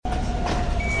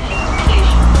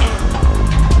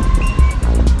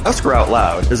Escrow Out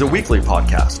Loud is a weekly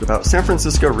podcast about San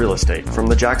Francisco real estate from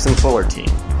the Jackson Fuller team,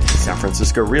 San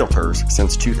Francisco Realtors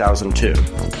since 2002.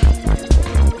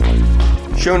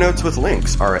 Show notes with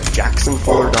links are at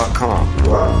jacksonfuller.com.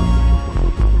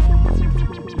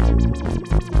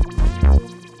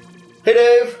 Hey,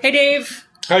 Dave. Hey, Dave.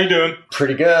 How you doing?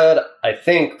 Pretty good, I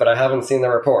think, but I haven't seen the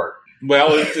report.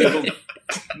 Well,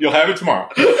 you'll have it tomorrow.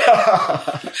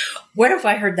 When have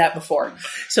I heard that before?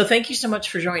 So thank you so much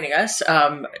for joining us.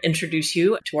 Introduce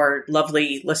you to our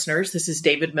lovely listeners. This is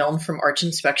David Milne from Arch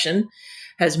Inspection.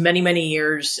 Has many, many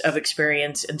years of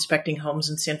experience inspecting homes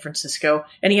in San Francisco.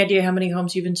 Any idea how many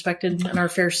homes you've inspected in our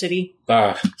fair city?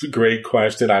 It's a great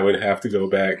question. I would have to go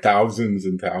back thousands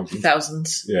and thousands.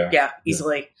 Thousands. Yeah.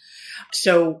 Easily. Yeah.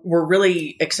 So we're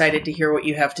really excited to hear what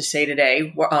you have to say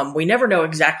today. We never know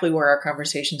exactly where our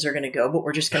conversations are going to go, but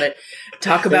we're just going to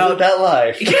talk about that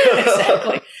life.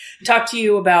 Exactly. Talk to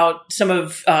you about some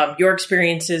of your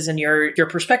experiences and your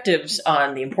perspectives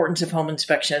on the importance of home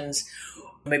inspections.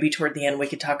 Maybe toward the end, we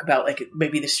could talk about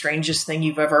maybe the strangest thing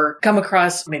you've ever come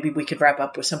across. Maybe we could wrap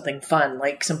up with something fun,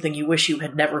 like something you wish you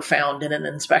had never found in an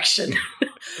inspection.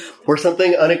 Or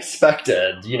something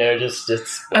unexpected,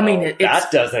 that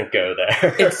doesn't go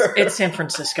there. It's San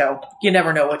Francisco. You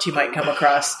never know what you might come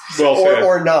across.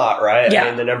 Or not, right? Yeah. I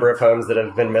mean, the number of homes that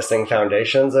have been missing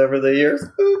foundations over the years.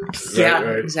 Oops. Yeah,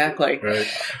 right. Exactly. Right.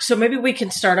 So maybe we can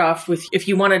start off with, if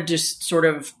you want to just sort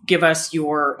of give us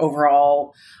your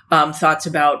overall thoughts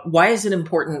about why is it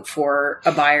important for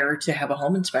a buyer to have a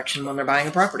home inspection when they're buying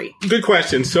a property? Good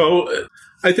question. So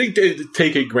I think to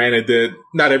take it granted that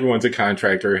not everyone's a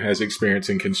contractor, has experience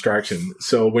in construction.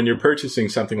 So when you're purchasing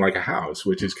something like a house,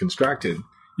 which is constructed,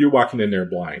 you're walking in there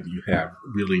blind. You have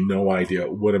really no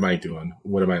idea, what am I doing?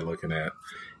 What am I looking at?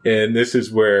 And this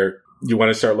is where you want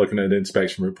to start looking at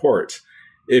inspection reports.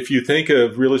 If you think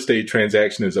of real estate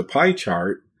transaction as a pie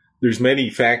chart, there's many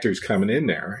factors coming in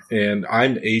there, and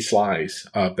I'm a slice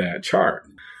of that chart.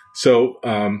 So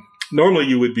normally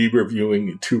you would be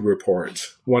reviewing two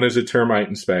reports. One is a termite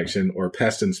inspection or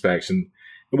pest inspection,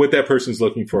 and what that person's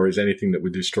looking for is anything that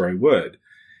would destroy wood.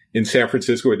 In San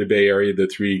Francisco or the Bay Area, the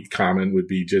three common would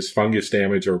be just fungus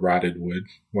damage or rotted wood,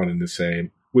 one and the same,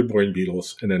 wood-borne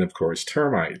beetles, and then, of course,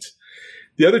 termites.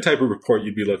 The other type of report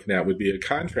you'd be looking at would be a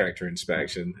contractor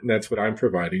inspection, and that's what I'm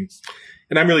providing.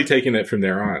 And I'm really taking it from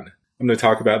there on. I'm going to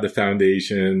talk about the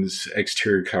foundations,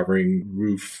 exterior covering,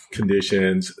 roof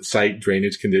conditions, site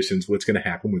drainage conditions, what's going to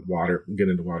happen with water. We'll get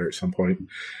into water at some point. I'm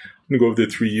going to go over the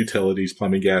three utilities,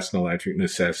 plumbing, gas, and electric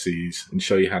necessities, and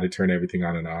show you how to turn everything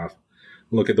on and off.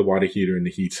 Look at the water heater and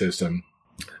the heat system.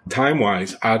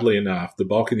 Time-wise, oddly enough, the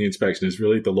bulk of the inspection is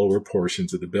really the lower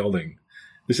portions of the building.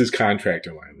 This is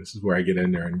contractor line. This is where I get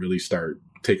in there and really start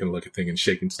taking a look at things and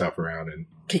shaking stuff around and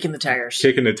kicking the tires.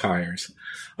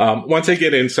 Once I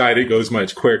get inside, it goes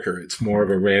much quicker. It's more of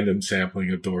a random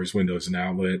sampling of doors, windows, and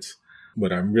outlets.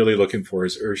 What I'm really looking for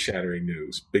is earth-shattering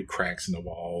news, big cracks in the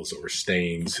walls or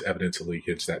stains, evidence of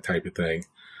leakage, that type of thing.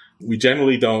 We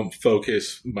generally don't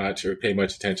focus much or pay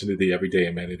much attention to the everyday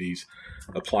amenities,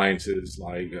 appliances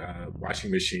like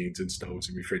washing machines and stoves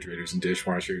and refrigerators and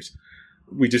dishwashers.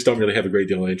 We just don't really have a great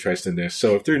deal of interest in this.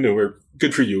 So if they're newer,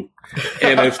 good for you.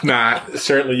 And if not,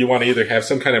 certainly you want to either have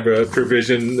some kind of a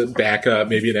provision, backup,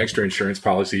 maybe an extra insurance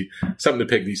policy, something to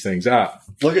pick these things up.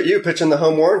 Look at you pitching the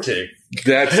home warranty.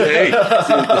 That's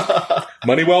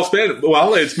money well spent.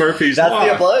 Well, it's Murphy's Law. That's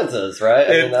the appliances, right?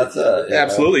 I mean, that's it.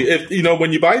 Absolutely. If,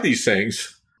 when you buy these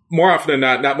things, more often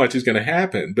than not much is going to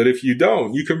happen. But if you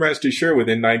don't, you can rest assured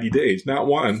within 90 days, not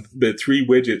one, but 3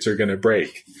 widgets are going to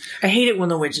break. I hate it when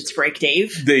the widgets break,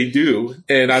 Dave. They do.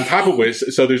 And on top of which,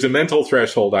 so there's a mental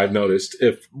threshold I've noticed.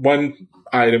 If one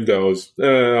item goes,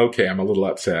 okay, I'm a little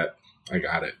upset. I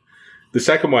got it. The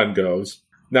second one goes,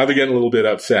 now they're getting a little bit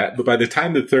upset. But by the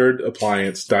time the third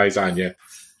appliance dies on you,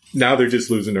 now they're just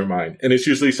losing their mind. And it's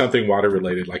usually something water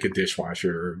related, like a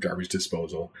dishwasher or garbage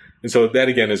disposal. And so that,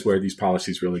 again, is where these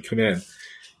policies really come in.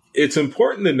 It's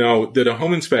important to note that a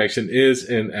home inspection is,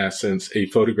 in essence, a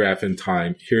photograph in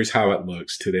time. Here's how it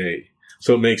looks today.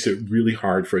 So it makes it really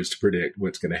hard for us to predict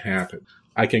what's going to happen.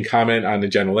 I can comment on the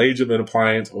general age of an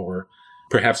appliance, or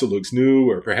perhaps it looks new,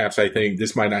 or perhaps I think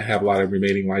this might not have a lot of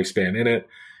remaining lifespan in it.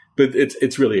 But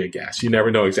it's really a guess. You never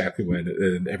know exactly when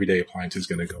an everyday appliance is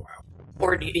going to go out.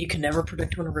 Or you can never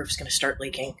predict when a roof's going to start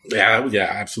leaking. Yeah,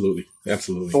 absolutely.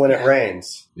 When it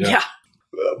rains. Yeah.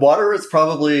 Water is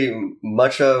probably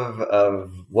much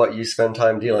of what you spend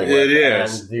time dealing with. It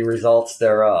is. And the results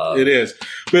thereof. It is.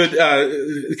 But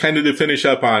kind of to finish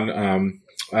up on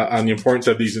the importance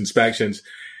of these inspections,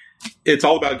 it's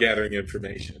all about gathering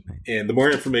information. And the more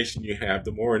information you have,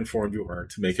 the more informed you are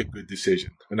to make a good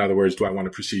decision. In other words, do I want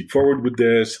to proceed forward with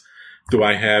this? Do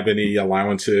I have any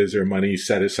allowances or money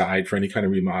set aside for any kind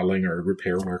of remodeling or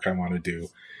repair work I want to do?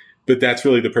 But that's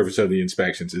really the purpose of the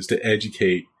inspections, is to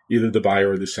educate either the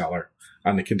buyer or the seller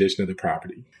on the condition of the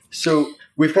property. So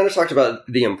we've kind of talked about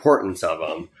the importance of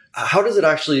them. How does it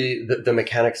actually, the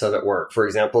mechanics of it work? For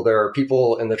example, there are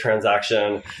people in the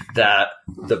transaction that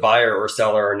the buyer or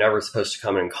seller are never supposed to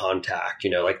come in contact,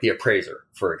 like the appraiser,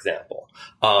 for example.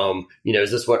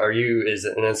 Is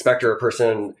an inspector a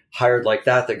person hired like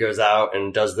that goes out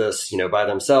and does this, by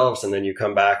themselves, and then you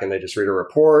come back and they just read a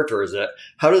report? Or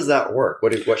how does that work?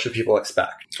 What should people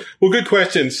expect? Well, good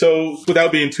question. So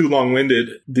without being too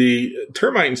long-winded, the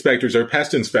termite inspectors or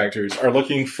pest inspectors are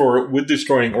looking for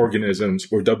wood-destroying organisms,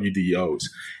 or WDOs,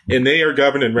 and they are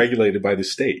governed and regulated by the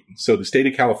state. So the state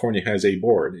of California has a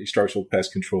board, a structural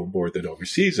pest control board, that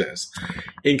oversees this.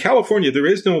 In California, there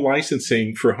is no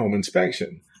licensing for home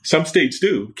inspection. Some states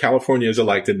do. California has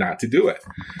elected not to do it.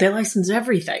 They license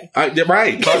everything. Right.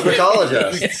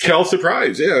 Cosmetologists. Kel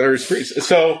surprise. Yeah, there's free.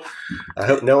 So I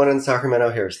hope no one in Sacramento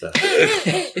hears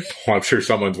this. Well, I'm sure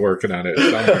someone's working on it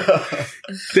somewhere.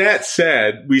 That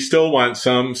said, we still want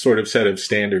some sort of set of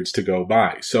standards to go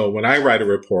by. So when I write a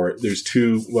report, there's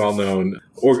two well-known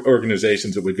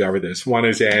organizations that would govern this. One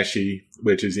is ASHI,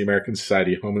 which is the American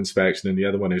Society of Home Inspection, and the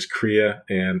other one is CREA,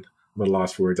 and I'm at a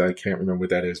loss for words. I can't remember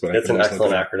what that is. But it's an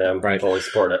excellent acronym. Right. Fully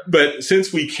support it. But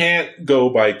since we can't go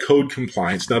by code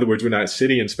compliance, in other words, we're not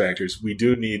city inspectors, we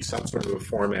do need some sort of a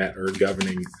format or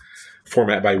governing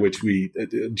format by which we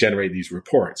generate these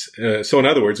reports. So in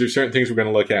other words, there's certain things we're going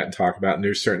to look at and talk about, and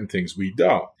there's certain things we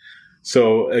don't.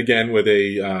 So again, with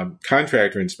a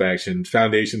contractor inspection,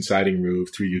 foundation, siding,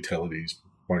 roof, 3 utilities,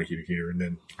 water heater here, and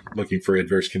then looking for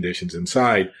adverse conditions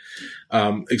inside.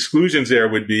 Exclusions there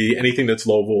would be anything that's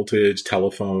low voltage,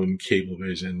 telephone, cable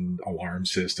vision, alarm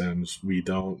systems. We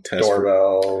don't test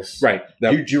doorbells. Right.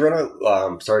 Do you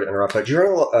run sorry to interrupt, but do you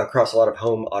run across a lot of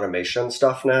home automation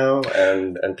stuff now,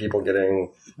 and people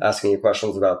asking you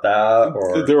questions about that?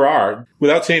 Or there are,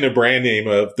 without saying a brand name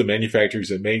of the manufacturers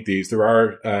that make these, there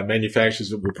are manufacturers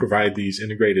that will provide these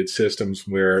integrated systems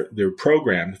where they're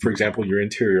programmed. For example, your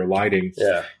interior lighting.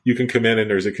 Yeah. You can come in and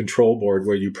there's a control board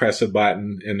where you press a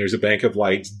button and there's a bank of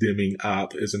lights dimming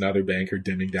up as another bank, or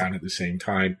dimming down at the same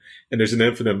time. And there's an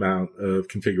infinite amount of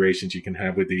configurations you can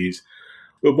have with these.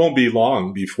 It won't be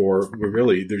long before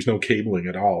there's no cabling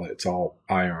at all. It's all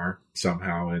IR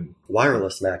somehow, and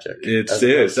wireless magic. It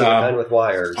is kind with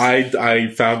wires. I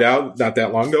found out not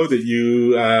that long ago that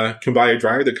you can buy a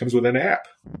dryer that comes with an app.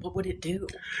 What would it do?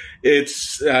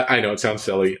 It's I know it sounds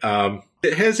silly.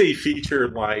 It has a feature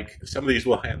like some of these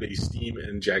will have a steam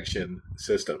injection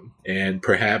system, and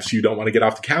perhaps you don't want to get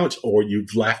off the couch, or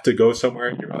you've left to go somewhere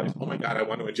and you realize, oh my God, I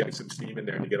want to inject some steam in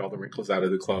there to get all the wrinkles out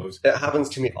of the clothes. It happens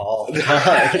to me all the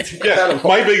time. Yeah,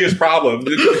 my biggest problem,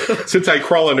 since I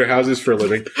crawl under houses for a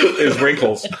living, is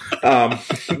wrinkles.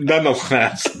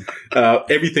 Nonetheless,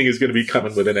 everything is going to be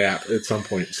coming with an app at some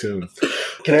point soon.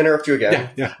 Can I interrupt you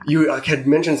again? Yeah. You had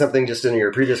mentioned something just in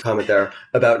your previous comment there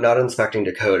about not inspecting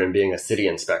to code and being a city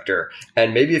inspector.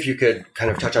 And maybe if you could kind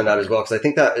of touch on that as well, because I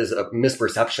think that is a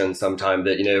misperception sometimes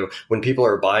that, when people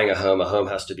are buying a home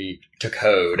has to be to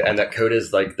code, and that code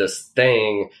is like this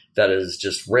thing that is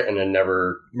just written and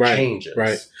never changes.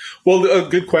 Right. Well,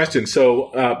 good question.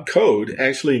 So code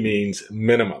actually means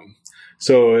minimum.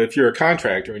 So if you're a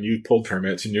contractor and you've pulled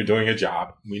permits and you're doing a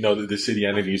job, we know that the city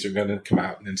entities are going to come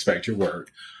out and inspect your work.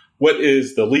 What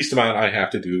is the least amount I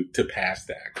have to do to pass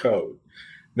that code?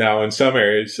 Now, in some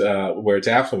areas where it's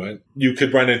affluent, you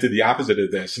could run into the opposite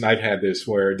of this. And I've had this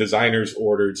where designers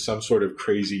ordered some sort of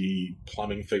crazy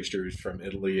plumbing fixtures from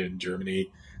Italy and Germany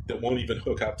that won't even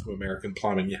hook up to American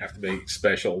plumbing. You have to make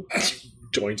special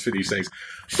joints for these things.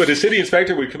 But a city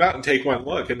inspector would come out and take one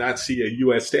look and not see a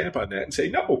U.S. stamp on that and say,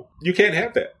 no, you can't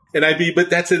have that. And I'd be, but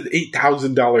that's an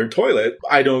 $8,000 toilet.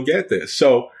 I don't get this.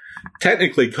 So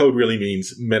technically, code really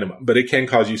means minimum, but it can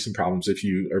cause you some problems if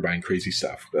you are buying crazy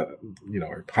stuff,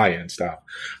 or high-end stuff.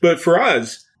 But for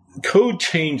us, code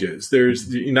changes. There's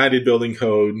the United Building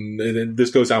Code, and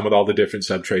this goes on with all the different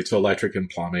subtrades, so electric and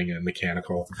plumbing and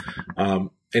mechanical.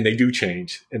 And they do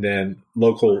change. And then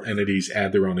local entities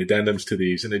add their own addendums to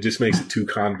these, and it just makes it too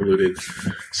convoluted.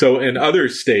 So in other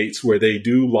states where they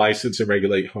do license and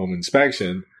regulate home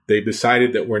inspection, they've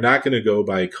decided that we're not going to go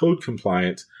by code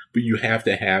compliance, but you have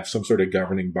to have some sort of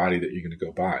governing body that you're going to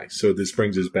go by. So this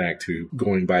brings us back to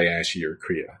going by ASHI or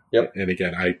CREA. Yep. And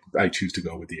again, I choose to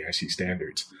go with the ASHI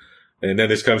standards. And then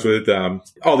this comes with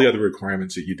all the other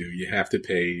requirements that you do. You have to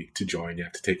pay to join. You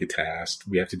have to take a test.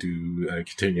 We have to do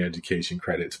continuing education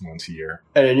credits once a year.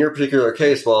 And in your particular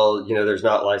case, while, there's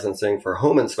not licensing for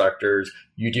home inspectors,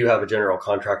 you do have a general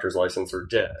contractor's license, or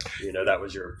did. That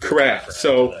was your correct.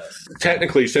 So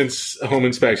technically, since home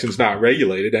inspection is not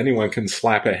regulated, anyone can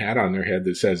slap a hat on their head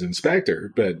that says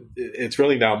inspector. But it's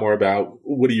really now more about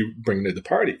what do you bring to the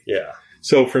party? Yeah.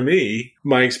 So for me,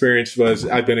 my experience was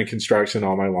I've been in construction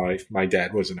all my life. My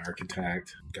dad was an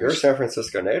architect. You're a San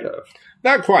Francisco native.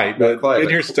 Not quite, but been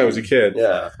here since I was a kid.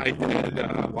 Yeah. I did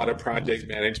a lot of project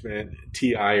management,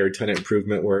 TI or tenant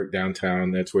improvement work downtown.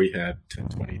 That's where you had 10,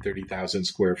 20, 30,000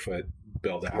 square foot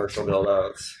build out. Commercial build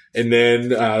outs. And then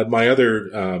my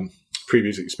other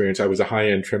previous experience, I was a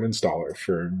high-end trim installer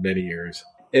for many years.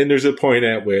 And there's a point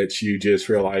at which you just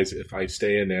realize if I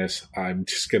stay in this, I'm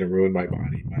just going to ruin my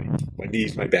body, my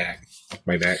knees, my back,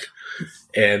 my neck.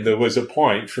 And there was a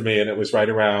point for me, and it was right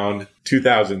around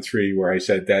 2003, where I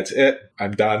said, that's it.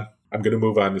 I'm done. I'm going to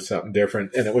move on to something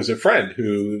different. And it was a friend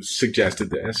who suggested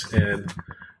this and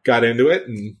got into it.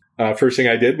 And first thing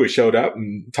I did was showed up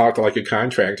and talked like a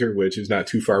contractor, which is not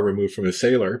too far removed from a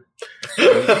sailor.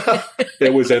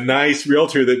 There was a nice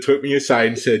realtor that took me aside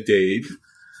and said, Dave,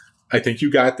 I think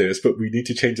you got this, but we need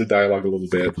to change the dialogue a little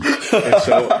bit. And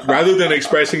so rather than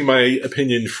expressing my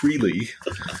opinion freely,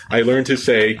 I learned to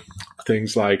say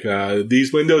things like,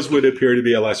 these windows would appear to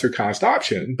be a lesser cost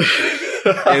option.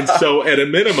 And so at a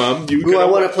minimum, I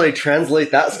want to play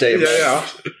translate that statement. Yeah.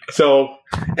 So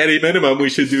at a minimum, we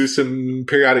should do some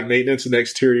periodic maintenance and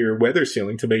exterior weather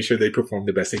sealing to make sure they perform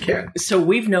the best they can. So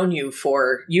we've known you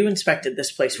you inspected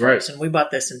this place for us, and we bought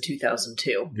this in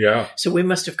 2002. Yeah. So we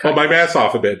must have come. My math's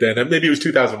off a bit then. Maybe it was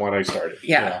 2001 I started.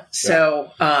 Yeah.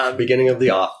 So beginning of the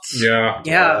aughts.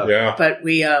 Yeah. But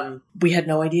we had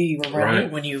no idea you were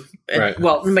running when you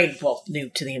new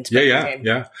to the inspection game.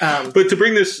 Yeah. But to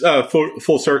bring this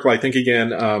full circle, I think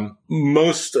again,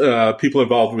 most people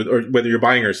involved with, or whether you're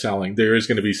buying or selling, there is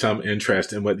going to be some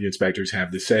interest in what the inspectors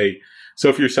have to say. So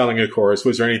if you're selling a course,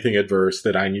 was there anything adverse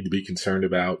that I need to be concerned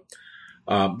about?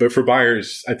 But for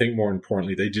buyers, I think more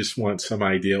importantly, they just want some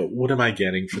idea, what am I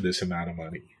getting for this amount of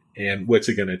money? And what's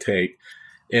it going to take?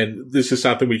 And this is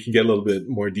something we can get a little bit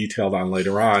more detailed on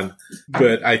later on.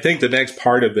 But I think the next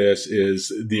part of this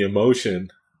is the emotion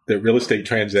that real estate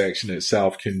transaction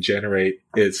itself can generate.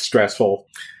 It's stressful.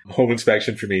 Home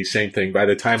inspection for me, same thing. By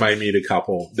the time I meet a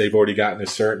couple, they've already gotten a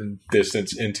certain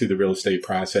distance into the real estate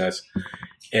process.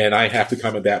 And I have to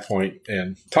come at that point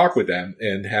and talk with them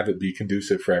and have it be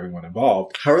conducive for everyone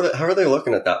involved. How are they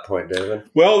looking at that point, David?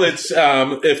 Well, it's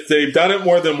if they've done it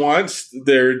more than once,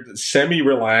 they're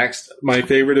semi-relaxed. My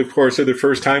favorite, of course, are the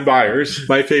first-time buyers.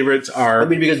 My favorites are...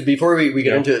 because before we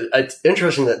get into it, it's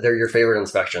interesting that they're your favorite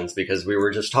inspections, because we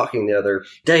were just talking the other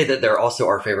day that they're also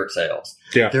our favorite sales.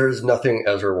 Yeah. There's nothing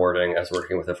as rewarding as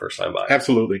working with a first-time buyer.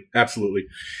 Absolutely.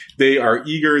 They are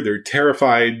eager. They're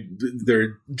terrified.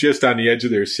 They're just on the edge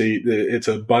of their seat. It's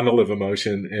a bundle of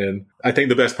emotion. And I think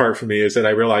the best part for me is that I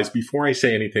realize before I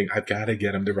say anything, I've got to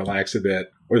get them to relax a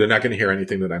bit, or they're not going to hear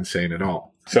anything that I'm saying at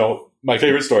all. So my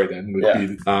favorite story then would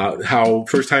be how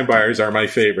first-time buyers are my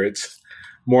favorites.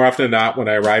 More often than not, when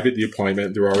I arrive at the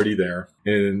appointment, they're already there.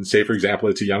 And say, for example,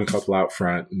 it's a young couple out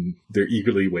front and they're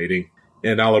eagerly waiting.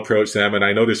 And I'll approach them, and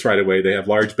I notice right away they have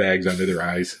large bags under their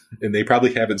eyes, and they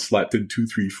probably haven't slept in 2,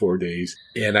 3, 4 days.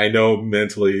 And I know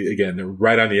mentally, again, they're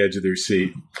right on the edge of their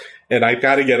seat. And I've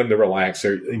got to get them to relax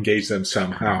or engage them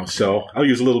somehow. So I'll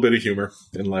use a little bit of humor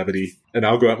and levity, and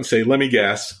I'll go up and say, let me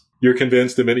guess. You're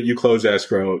convinced the minute you close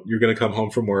escrow, you're going to come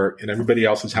home from work, and everybody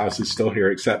else's house is still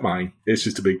here except mine. It's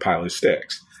just a big pile of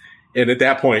sticks. And at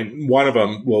that point, one of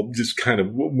them will just kind of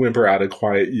whimper out a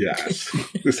quiet yes.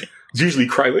 Usually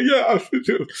cry like, yeah.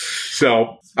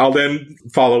 So I'll then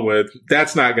follow with,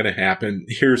 that's not going to happen.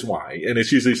 Here's why. And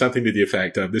it's usually something to the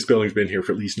effect of, this building's been here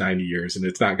for at least 90 years and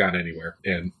it's not gone anywhere.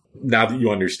 And now that you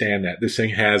understand that, this thing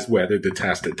has weathered the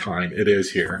test of time. It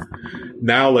is here.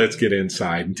 Now let's get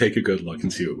inside and take a good look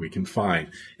and see what we can find.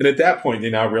 And at that point, they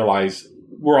now realize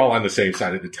we're all on the same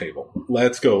side of the table.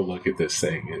 Let's go look at this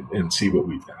thing and see what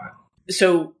we've got.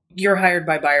 So you're hired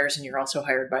by buyers and you're also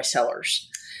hired by sellers.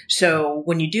 So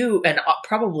when you do, and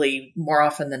probably more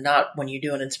often than not, when you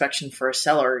do an inspection for a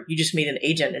seller, you just meet an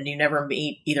agent and you never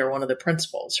meet either one of the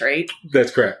principals, right?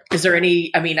 That's correct. Is there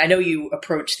any, I know you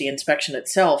approach the inspection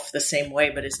itself the same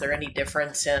way, but is there any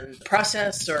difference in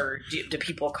process, or do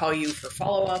people call you for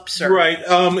follow-ups? Right.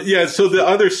 So the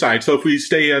other side, so if we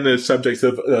stay on the subject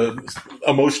of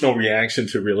emotional reaction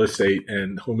to real estate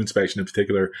and home inspection in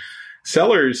particular,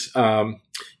 sellers, again,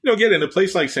 in a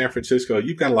place like San Francisco,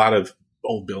 you've got a lot of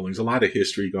old buildings, a lot of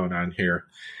history going on here.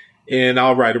 and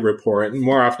I'll write a report. And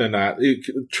more often than not,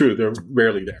 true, they're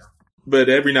rarely there. But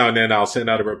every now and then I'll send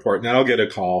out a report and I'll get a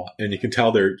call, and you can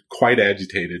tell they're quite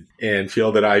agitated and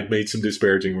feel that I've made some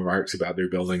disparaging remarks about their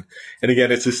building. And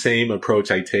again, it's the same approach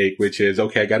I take, which is,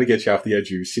 okay, I got to get you off the edge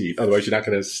of your seat. Otherwise, you're not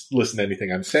going to listen to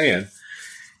anything I'm saying.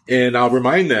 And I'll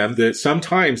remind them that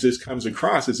sometimes this comes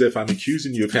across as if I'm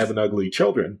accusing you of having ugly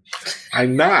children.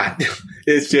 I'm not.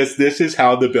 It's just, this is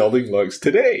how the building looks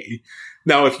today.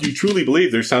 Now, if you truly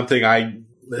believe there's something I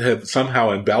have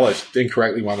somehow embellished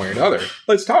incorrectly one way or another,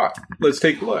 let's talk. Let's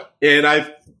take a look. And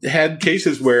I've had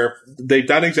cases where they've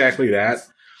done exactly that.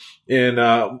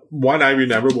 And one I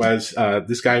remember was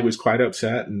this guy was quite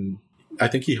upset, and I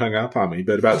think he hung up on me.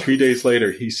 But about 3 days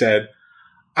later, he said,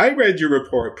 I read your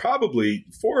report probably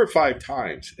 4 or 5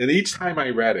 times, and each time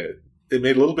I read it, it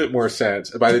made a little bit more sense.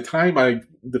 By the time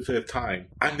the 5th time,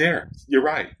 I'm there. You're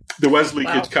right. There was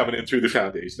leakage coming in through the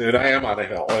foundation, and I am on a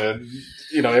hill, and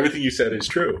everything you said is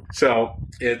true. So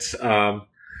it's, but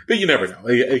you never know.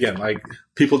 Again, like,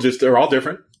 people just are all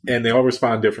different, and they all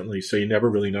respond differently. So you never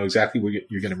really know exactly what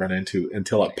you're going to run into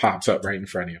until it pops up right in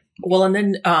front of you. Well, and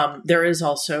then there is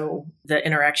also the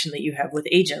interaction that you have with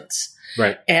agents.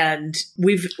 Right. And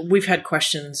we've had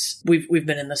questions. We've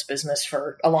been in this business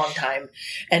for a long time,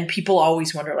 and people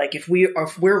always wonder, like, if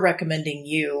we're recommending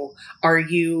you, are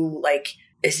you like,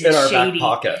 is it in our shady? back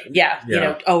pocket?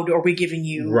 Yeah. Are we giving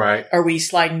you, right? Are we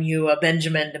sliding you a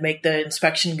Benjamin to make the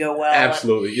inspection go well?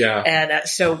 Absolutely. Yeah. And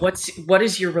so what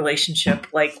is your relationship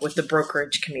like with the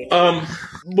brokerage community?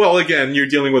 Well, again, you're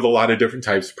dealing with a lot of different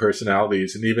types of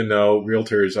personalities. And even though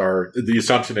realtors the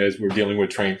assumption is we're dealing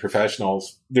with trained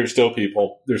professionals, there's still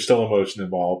people, there's still emotion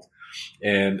involved.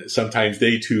 And sometimes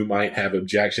they too might have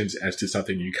objections as to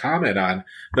something you comment on.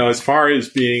 Now, as far as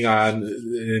being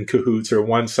in cahoots or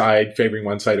one side, favoring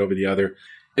one side over the other,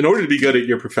 in order to be good at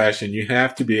your profession, you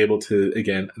have to be able to,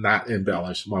 again, not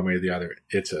embellish one way or the other.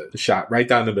 It's a shot right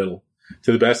down the middle.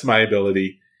 To the best of my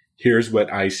ability, here's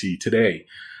what I see today.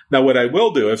 Now, what I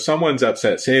will do, if someone's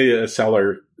upset, say a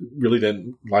seller really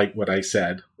didn't like what I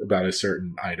said about a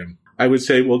certain item, I would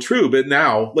say, well, true, but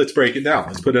now let's break it down.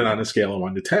 Let's put it on a scale of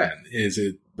 1 to 10. Is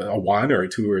it a 1 or a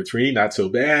 2 or a 3? Not so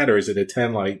bad. Or is it a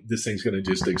 10? Like, this thing's going to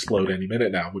just explode any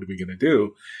minute now. What are we going to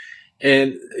do?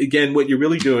 And again, what you're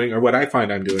really doing, or what I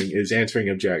find I'm doing, is answering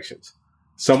objections.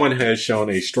 Someone has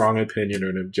shown a strong opinion or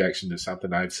an objection to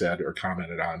something I've said or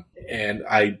commented on, and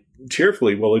I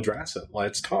cheerfully will address it.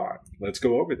 Let's talk. Let's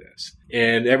go over this.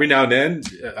 And every now and then,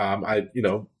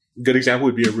 good example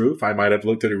would be a roof. I might have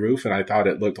looked at a roof and I thought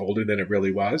it looked older than it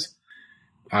really was.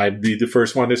 I'd be the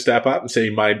first one to step up and say,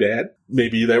 my bad.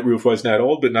 Maybe that roof wasn't that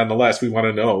old, but nonetheless, we want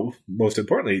to know, most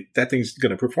importantly, that thing's going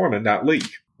to perform and not leak.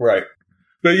 Right.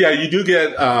 But yeah, you do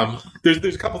get,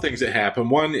 there's a couple things that happen.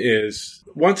 One is,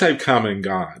 once I've come and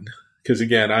gone, because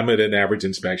again, I'm at an average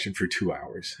inspection for 2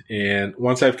 hours. And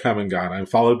once I've come and gone, I'm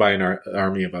followed by an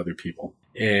army of other people.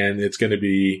 And it's going to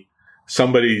be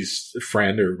somebody's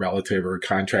friend or relative or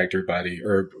contractor buddy,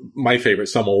 or my favorite,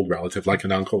 some old relative like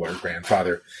an uncle or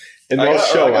grandfather. And they'll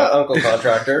show up. Uncle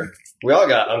contractor. We all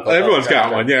got uncle. Everyone's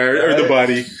got one, yeah, or the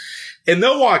buddy. And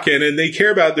they'll walk in and they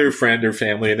care about their friend or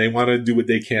family and they want to do what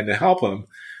they can to help them,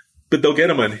 but they'll get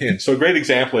them unhinged. So a great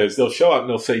example is they'll show up and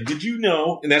they'll say, did you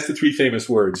know? And that's the 3 famous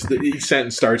words. Each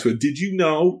sentence starts with, did you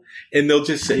know? And they'll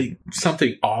just say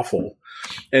something awful.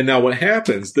 And now what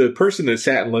happens, the person that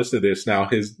sat and listened to this now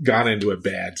has gone into a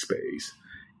bad space.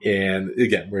 And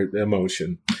again, we're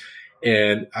emotion.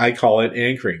 And I call it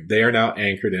anchoring. They are now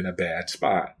anchored in a bad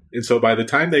spot. And so by the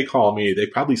time they call me, they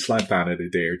probably slept on it a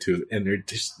day or two, and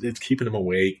it's keeping them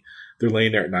awake. They're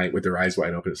laying there at night with their eyes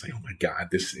wide open. It's like, oh my God,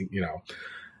 this thing,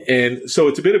 And so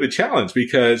it's a bit of a challenge,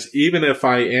 because even if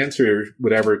I answer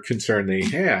whatever concern they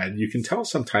had, you can tell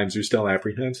sometimes they're still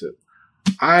apprehensive.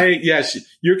 Yes,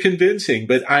 you're convincing,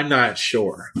 but I'm not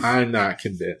sure. I'm not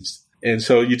convinced. And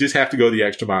so you just have to go the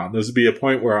extra mile. And there's be a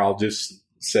point where I'll just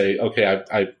say, okay,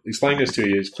 I explained this to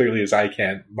you as clearly as I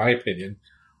can, my opinion.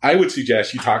 I would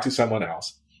suggest you talk to someone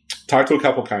else, talk to a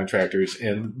couple contractors.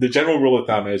 And the general rule of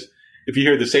thumb is, if you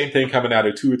hear the same thing coming out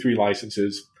of 2 or 3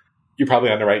 licenses, you're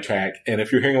probably on the right track. And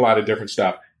if you're hearing a lot of different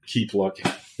stuff, keep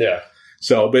looking. Yeah.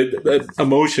 So, but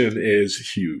emotion is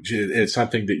huge. It's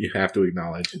something that you have to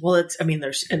acknowledge. Well,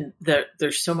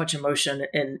 there's so much emotion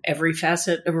in every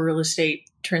facet of a real estate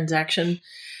transaction.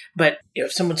 But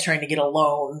if someone's trying to get a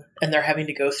loan and they're having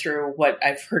to go through what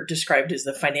I've heard described as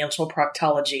the financial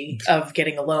proctology of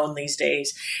getting a loan these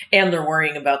days, and they're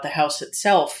worrying about the house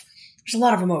itself, there's a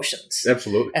lot of emotions.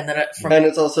 Absolutely. And then and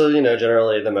it's also,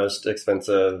 generally the most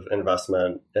expensive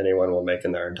investment anyone will make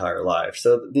in their entire life.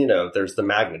 So, there's the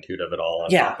magnitude of it all on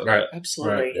top of it.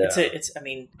 Absolutely. Right. Yeah. It's, I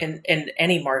mean, in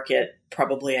any market,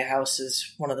 probably a house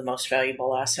is one of the most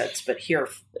valuable assets, but here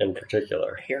in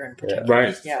particular.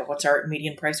 Right. Yeah. What's our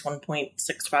median price?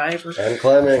 1.65 and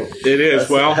climbing. It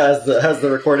is. As the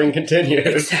recording continues.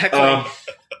 Exactly.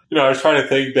 I was trying to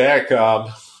think back,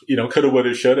 coulda,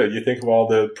 woulda, shoulda. You think of all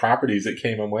the properties that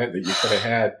came and went that you could have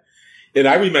had. And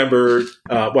I remember,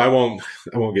 I won't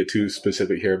get too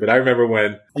specific here, but I remember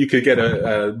when you could get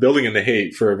a building in the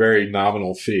Haight for a very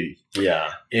nominal fee.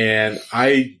 Yeah. And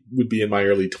I would be in my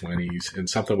early 20s and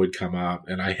something would come up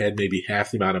and I had maybe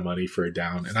half the amount of money for a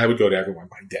down. And I would go to everyone,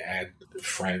 my dad,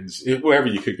 friends, wherever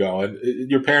you could go. And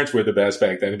your parents were the best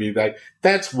back then. To be like,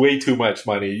 that's way too much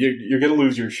money. You're going to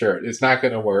lose your shirt. It's not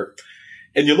going to work.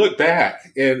 And you look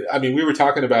back and I mean, we were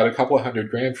talking about a couple of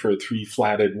 $100,000 for a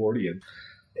 3-flat Edwardian.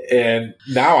 And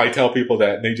now I tell people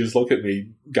that and they just look at me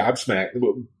gobsmacked.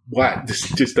 What? This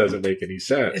just doesn't make any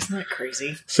sense. Isn't that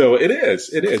crazy? So it is,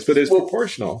 but it's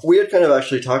proportional. We had kind of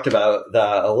actually talked about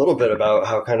that a little bit about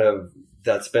how kind of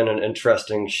that's been an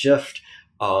interesting shift,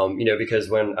 because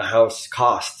when a house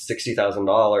costs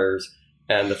 $60,000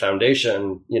 and the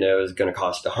foundation, is going to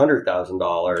cost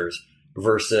 $100,000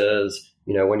 versus,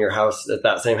 when your house at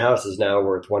that same house is now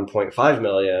worth $1.5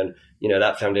 million,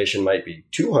 that foundation might be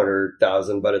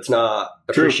 $200,000, but it's not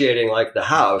appreciating like the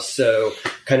house. So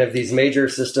kind of these major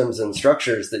systems and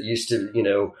structures that used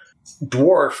to,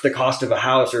 dwarf the cost of a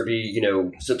house or be,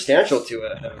 substantial to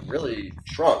it have really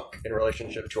shrunk in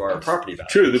relationship to our property value.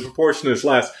 True. The proportion is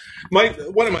less.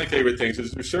 One of my favorite things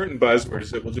is there's certain buzzwords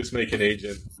that will just make an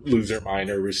agent lose their mind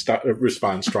or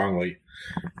respond strongly.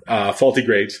 Faulty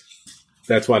grades.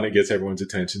 That's one that gets everyone's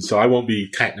attention. So I won't be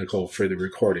technical for the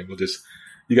recording.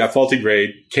 You got faulty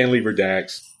grade, cantilever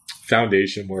decks,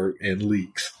 foundation work, and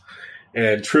leaks.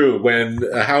 And true, when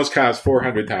a house costs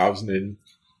 $400,000 and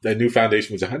the new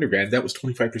foundation was $100,000, that was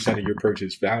 25% of your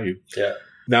purchase value. Yeah.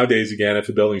 Nowadays, again, if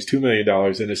a building's $2 million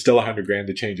and it's still $100,000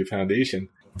 to change a foundation,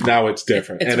 now it's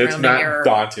different. And it's not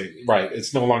daunting. Right.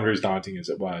 It's no longer as daunting as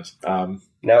it was. Now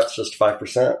it's just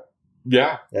 5%.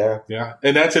 Yeah.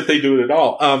 And that's if they do it at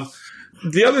all.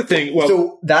 The other thing,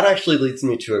 so that actually leads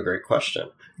me to a great question.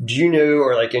 Do you know,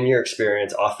 or like in your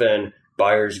experience, often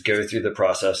buyers go through the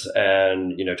process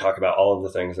and, talk about all of the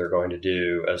things they're going to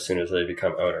do as soon as they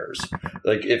become owners?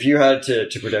 Like if you had to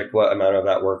predict what amount of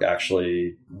that work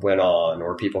actually went on,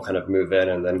 or people kind of move in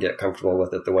and then get comfortable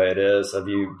with it the way it is,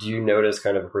 do you notice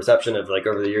kind of a perception of like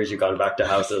over the years you've gone back to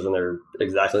houses and they're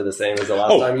exactly the same as the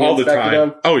last time you all inspected the time.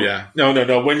 them? Oh yeah.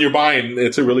 No. When you're buying,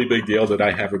 it's a really big deal that I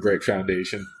have a great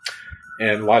foundation.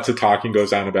 And lots of talking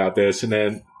goes on about this. And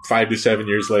then 5 to 7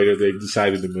 years later, they've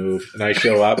decided to move. And I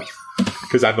show up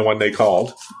because I'm the one they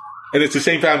called. And it's the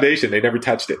same foundation. They never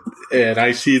touched it. And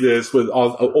I see this with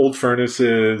all old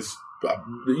furnaces,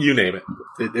 you name it.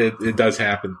 It does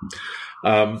happen.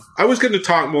 I was going to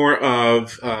talk more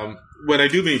of when I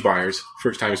do meet buyers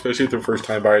first time, especially if they're first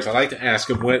time buyers, I like to ask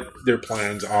them what their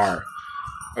plans are.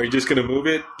 Are you just going to move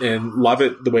it and love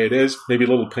it the way it is? Maybe a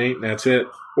little paint and that's it?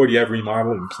 Or do you have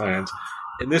remodeling plans?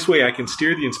 And this way I can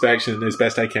steer the inspection as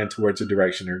best I can towards the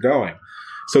direction they're going.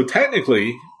 So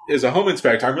technically, as a home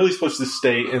inspector, I'm really supposed to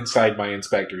stay inside my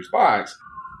inspector's box.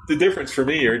 The difference for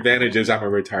me or advantage is I'm a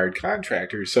retired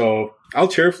contractor. So I'll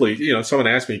cheerfully, if someone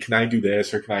asks me, can I do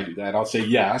this or can I do that? I'll say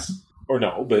yes or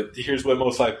no, but here's what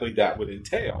most likely that would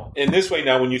entail. And this way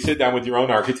now, when you sit down with your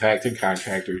own architect and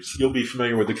contractors, you'll be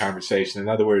familiar with the conversation. In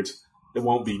other words, it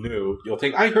won't be new. You'll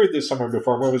think, I heard this somewhere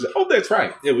before. Where was it? Oh, that's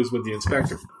right. It was with the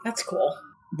inspector. That's cool.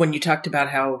 When you talked about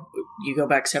how you go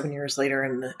back 7 years later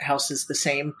and the house is the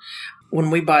same, when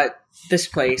we bought this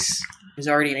place, I was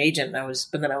already an agent,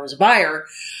 but then I was a buyer.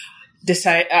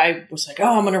 I was like,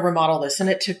 I'm going to remodel this. And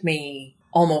it took me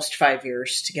almost 5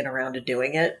 years to get around to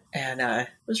doing it. And I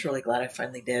was really glad I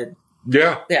finally did.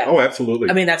 Yeah. Oh, absolutely.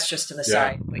 I mean, that's just an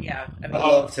aside, but yeah. I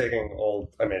love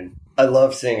I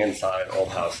love seeing inside old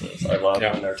houses. I love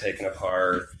when they're taken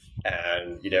apart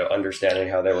and, understanding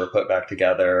how they were put back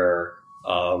together.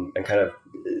 And kind of,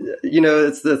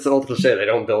 it's an old cliche. They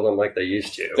don't build them like they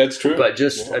used to. That's true. But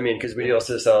because we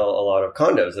also sell a lot of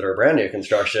condos that are brand new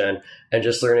construction, and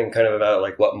just learning kind of about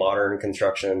like what modern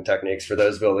construction techniques for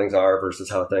those buildings are versus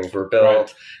how things were built.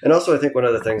 Right. And also I think one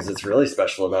of the things that's really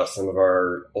special about some of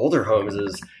our older homes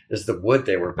is the wood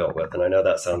they were built with. And I know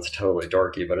that sounds totally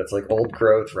dorky, but it's like old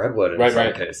growth redwood in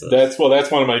some cases. That's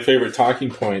one of my favorite talking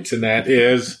points. And that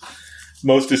is,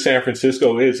 most of San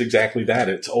Francisco is exactly that.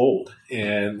 It's old,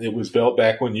 and it was built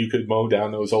back when you could mow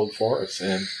down those old forests.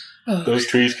 And Those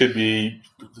trees could be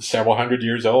several hundred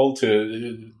years old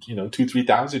to,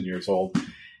 2,000-3,000 years old.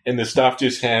 And the stuff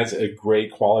just has a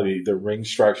great quality. The ring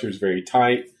structure is very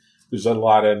tight. There's a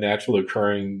lot of natural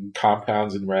occurring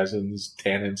compounds and resins,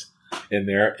 tannins in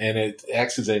there. And it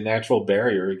acts as a natural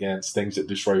barrier against things that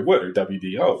destroy wood, or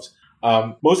WDOs.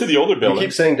 Most of the older buildings... You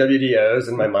keep saying WDOs,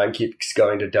 and my mind keeps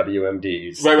going to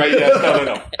WMDs. Right, yes,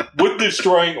 no.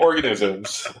 Wood-destroying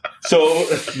organisms. So,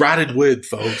 rotted wood,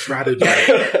 folks, rotted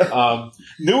wood.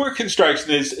 Newer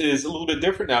construction is a little bit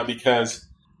different now because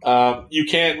you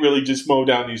can't really just mow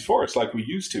down these forests like we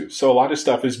used to. So, a lot of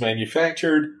stuff is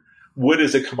manufactured. Wood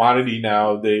is a commodity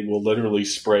now. They will literally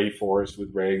spray forest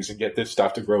with rigs and get this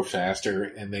stuff to grow faster,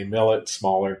 and they mill it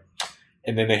smaller.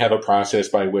 And then they have a process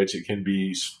by which it can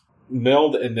be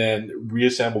milled and then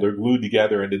reassembled or glued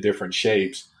together into different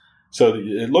shapes. So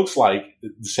it looks like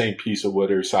the same piece of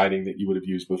wood or siding that you would have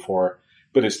used before,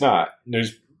 but it's not.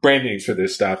 There's brand names for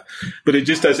this stuff, but it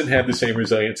just doesn't have the same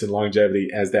resilience and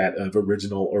longevity as that of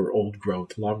original or old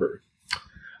growth lumber.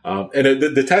 And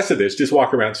the test of this, just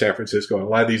walk around San Francisco and a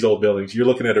lot of these old buildings, you're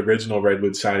looking at original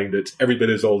redwood siding that's every bit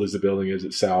as old as the building is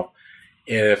itself.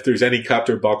 And if there's any cupped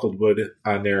or buckled wood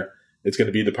on there, it's going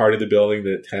to be the part of the building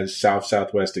that has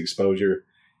south-southwest exposure,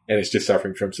 and it's just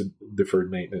suffering from some deferred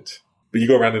maintenance. But you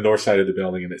go around the north side of the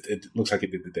building, and it looks like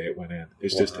it did the day it went in.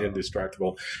 It's just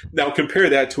indestructible. Now, compare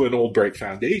that to an old brick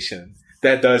foundation.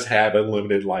 That does have a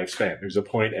limited lifespan. There's a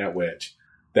point at which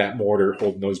that mortar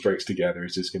holding those bricks together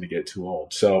is just going to get too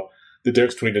old. So the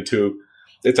difference between the two,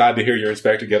 it's odd to hear your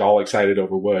inspector get all excited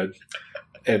over wood.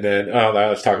 And then, now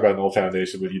let's talk about an old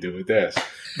foundation. What do you do with this?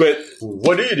 But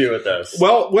what do you do with this?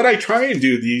 Well, what I try and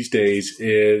do these days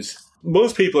is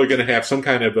most people are going to have some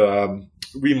kind of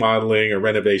remodeling or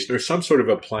renovation or some sort of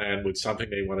a plan with something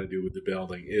they want to do with the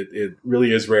building. It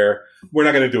really is rare. We're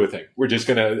not going to do a thing. We're just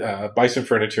going to buy some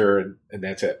furniture and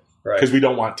that's it. Right. Because we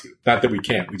don't want to. Not that we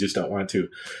can't. We just don't want to.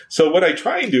 So what I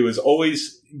try and do is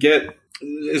always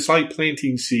it's like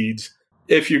planting seeds.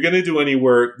 If you're going to do any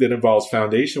work that involves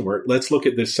foundation work, let's look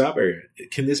at this sub area.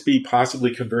 Can this be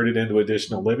possibly converted into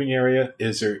additional living area?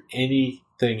 Is there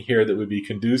anything here that would be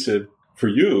conducive for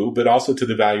you, but also to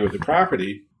the value of the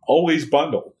property? Always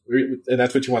bundle. And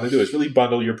that's what you want to do, is really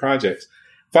bundle your projects.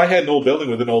 If I had an old building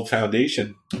with an old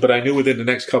foundation, but I knew within the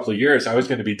next couple of years I was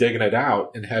going to be digging it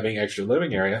out and having extra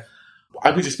living area,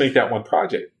 I would just make that one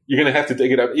project. You're going to have to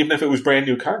dig it up. Even if it was brand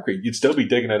new concrete, you'd still be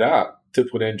digging it up to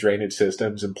put in drainage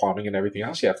systems and plumbing and everything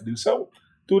else you have to do. So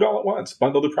do it all at once.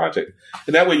 Bundle the project.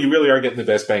 And that way you really are getting the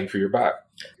best bang for your buck.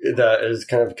 That is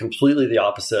kind of completely the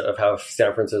opposite of how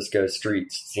San Francisco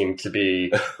streets seem to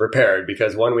be repaired,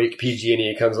 because one week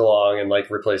PG&E comes along and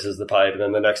replaces the pipe, and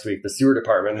then the next week the sewer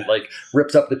department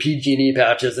rips up the PG&E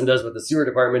patches and does what the sewer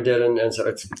department did, and so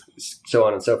it's so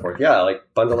on and so forth. Yeah,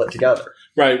 bundle it together.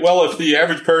 Right. Well, if the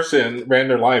average person ran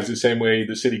their lives the same way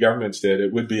the city governments did,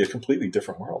 it would be a completely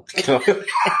different world. You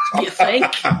think?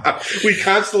 We'd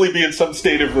constantly be in some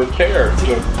state of repair.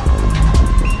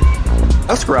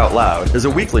 Escrow Out Loud is a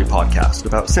weekly podcast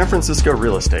about San Francisco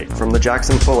real estate from the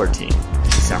Jackson Fuller team,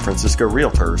 San Francisco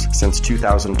Realtors since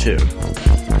 2002.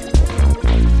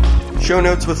 Show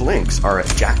notes with links are at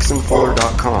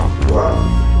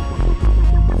jacksonfuller.com.